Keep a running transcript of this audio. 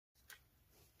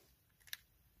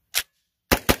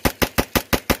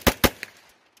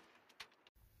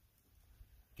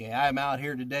Okay, I'm out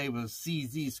here today with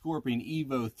CZ Scorpion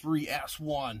Evo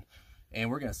 3S1,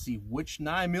 and we're going to see which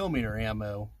 9mm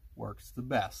ammo works the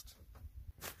best.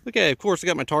 Okay, of course I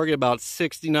got my target about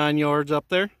 69 yards up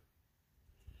there.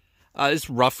 It's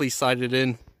roughly sighted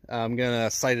in. I'm going to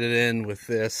sight it in with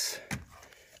this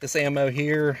ammo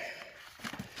here.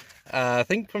 I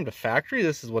think from the factory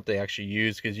this is what they actually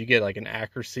use, because you get like an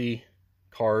accuracy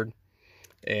card,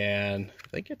 and I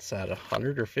think it's at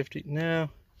 100 or 50. No,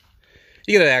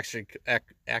 you get an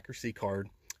accuracy card,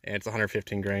 and it's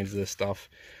 115 grains of this stuff.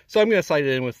 So I'm going to sight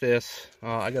it in with this.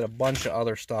 I got a bunch of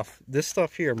other stuff. This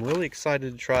stuff here I'm really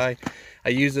excited to try. I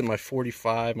use it in my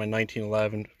 45, my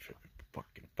 1911.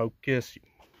 Fucking focus, you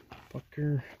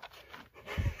fucker.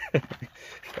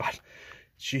 God,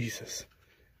 Jesus.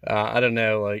 I don't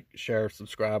know, like, share,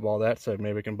 subscribe, all that, so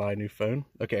maybe I can buy a new phone.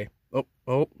 Okay. Oh.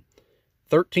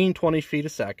 1320 feet a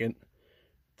second.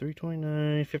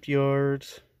 329, 50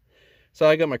 yards. So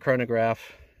I got my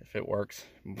chronograph, if it works.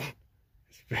 It's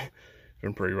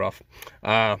been pretty rough.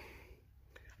 I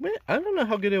don't know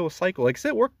how good it will cycle. Like I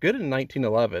said, it worked good in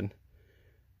 1911.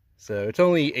 So it's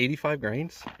only 85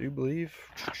 grains, I do believe.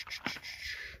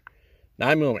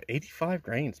 9mm, 85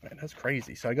 grains, man, that's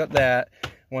crazy. So I got that.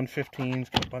 115's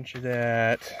got a bunch of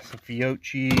that. Some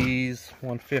Fiocchi's,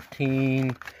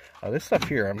 115. This stuff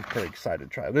here I'm pretty excited to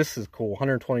try. This is cool.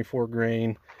 124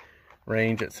 grain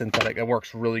range at synthetic. It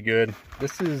works really good.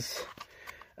 This is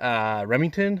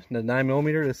Remington, the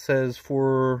 9mm. This says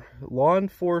for law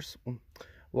enforcement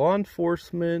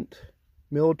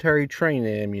military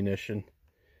training ammunition.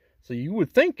 So you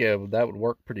would think that would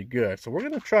work pretty good. So we're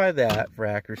going to try that for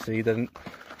accuracy. Then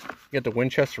you get the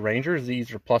Winchester Rangers.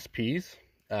 These are plus Ps.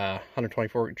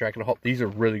 124 jacket. These are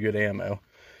really good ammo.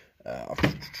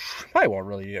 Probably won't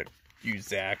really use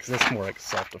that because that's more like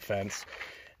self-defense.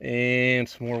 And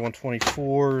some more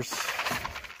 124s.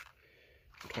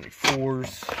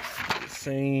 124s. The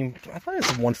same. I thought there's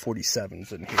some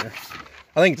 147s in here.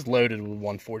 I think it's loaded with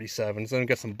 147s. Then we've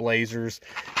got some Blazers.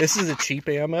 This is a cheap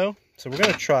ammo, so we're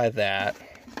going to try that.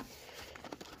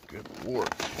 Good lord.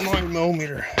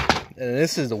 9mm. And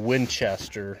this is a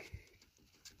Winchester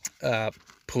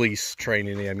police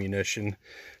training ammunition,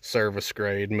 service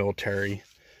grade, military.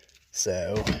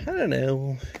 So, I don't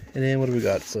know. And then what do we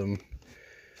got? Some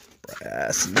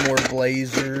more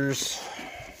Blazers.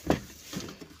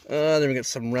 Then we got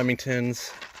some Remingtons.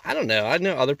 I don't know. I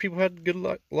know other people had good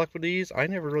luck with these. I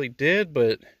never really did,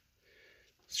 but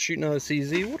shooting on a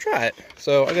CZ, we'll try it.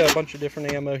 So I got a bunch of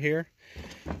different ammo here.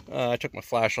 I took my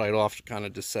flashlight off to kind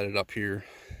of just set it up here,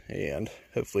 and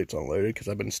hopefully it's unloaded because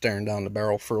I've been staring down the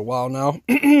barrel for a while now.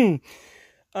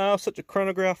 I'll set the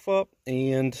chronograph up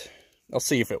and I'll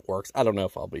see if it works. I don't know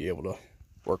if I'll be able to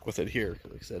work with it here,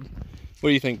 like I said. What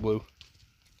do you think, Blue?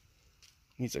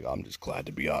 He's like, I'm just glad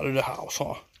to be out of the house,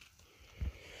 huh?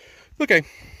 Okay.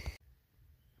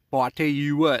 Well, I tell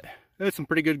you what, there's some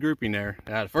pretty good grouping there.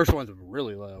 The first ones were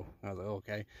really low. I was like,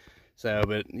 okay. So,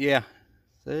 but yeah.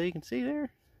 So you can see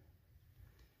there.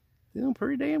 Feeling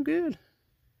pretty damn good.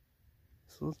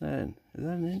 So what's that? Is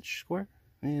that an inch square?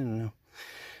 I don't know.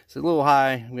 It's a little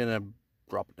high. I'm going to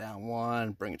drop it down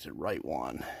one, bring it to the right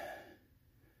one.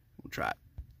 We'll try it.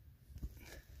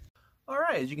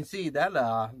 Alright, as you can see,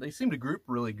 that they seem to group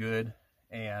really good.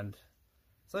 And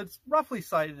so it's roughly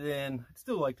sighted in. I'd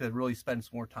still like to really spend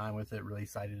some more time with it, really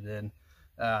sighted in.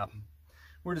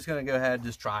 We're just going to go ahead and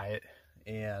just try it.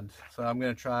 And so I'm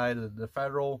going to try the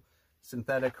Federal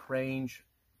synthetic range.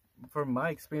 From my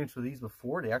experience with these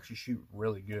before, they actually shoot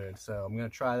really good. So I'm going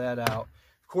to try that out.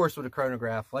 Of course, with a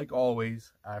chronograph, like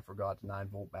always, I forgot the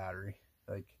 9-volt battery.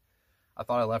 Like, I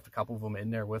thought I left a couple of them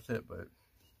in there with it, but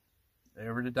they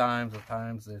were the dimes of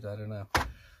times. I don't know.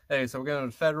 Anyway, so we're going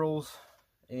to the Federals.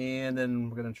 And then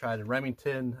we're going to try the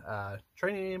Remington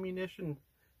Training Ammunition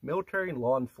Military and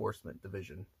Law Enforcement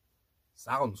Division.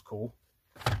 Sounds cool.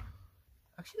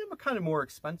 Actually, they're kind of more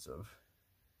expensive.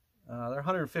 They're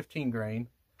 115 grain.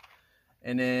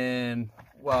 And then,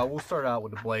 well, we'll start out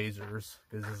with the Blazers,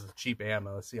 because this is cheap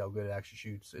ammo. Let's see how good it actually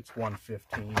shoots. It's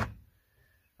 115.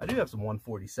 I do have some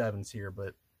 147s here,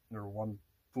 but they're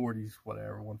 140s,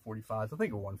 whatever, 145s. I think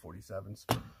they're 147s.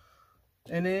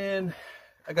 And then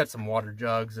I got some water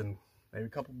jugs and maybe a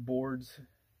couple boards,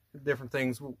 different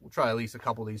things. We'll try at least a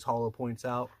couple of these hollow points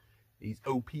out. These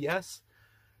OPS,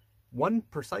 one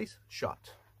precise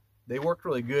shot. They work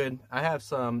really good. I have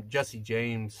some Jesse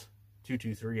James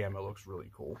 223 ammo. Looks really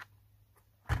cool.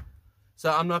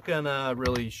 So I'm not gonna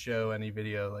really show any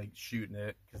video like shooting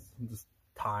it, because just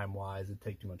time wise it'd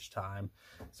take too much time.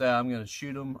 So I'm gonna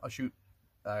shoot them. I'll shoot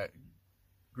a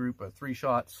group of 3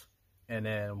 shots, and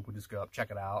then we'll just go up, check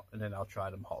it out, and then I'll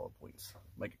try them hollow points.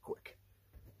 Make it quick.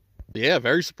 Yeah,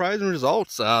 very surprising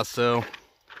results. So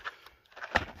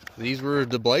these were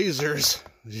the Blazers.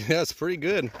 Yeah, it's pretty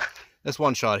good. This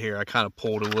one shot here, I kind of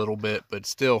pulled a little bit, but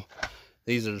still,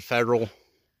 these are the federal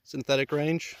synthetic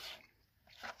range.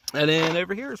 And then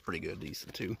over here is pretty good,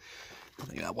 decent too. I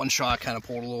think that one shot kind of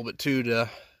pulled a little bit too to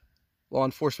law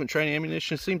enforcement training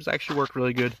ammunition. It seems to actually work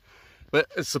really good. But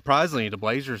it's surprisingly, the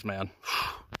Blazers, man.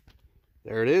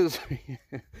 There it is.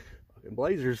 Fucking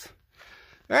Blazers.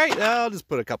 All right, now I'll just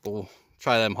put a couple,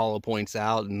 try them hollow points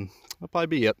out, and that'll probably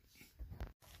be it.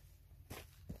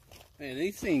 Man,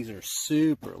 these things are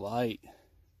super light.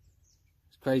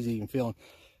 It's crazy even feeling.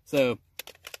 So,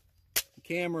 the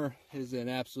camera is in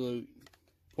absolute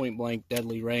point blank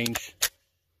deadly range.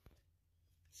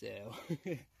 So,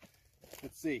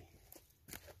 let's see.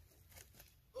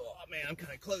 Oh man, I'm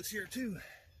kind of close here too.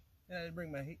 I had to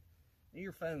bring my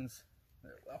earphones.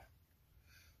 There we go.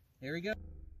 Here we go.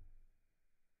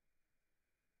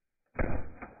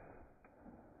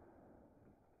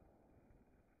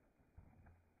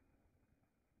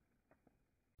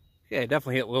 Yeah,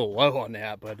 definitely hit a little low on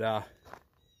that, but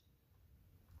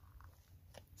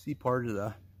see part of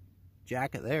the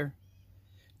jacket there.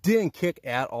 Didn't kick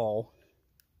at all.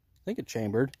 I think it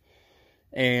chambered.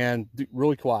 And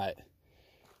really quiet.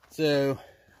 So,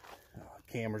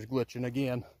 camera's glitching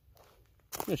again.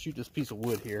 I'm gonna shoot this piece of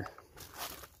wood here.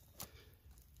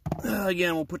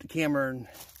 Again, we'll put the camera in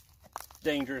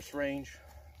dangerous range.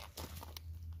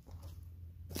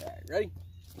 All right, ready?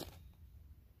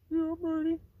 Yeah, I'm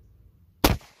ready.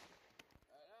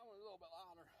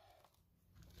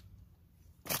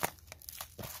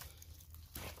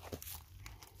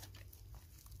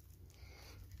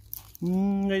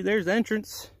 There's the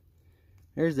entrance.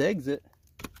 There's the exit.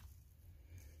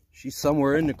 She's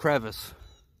somewhere in the crevice.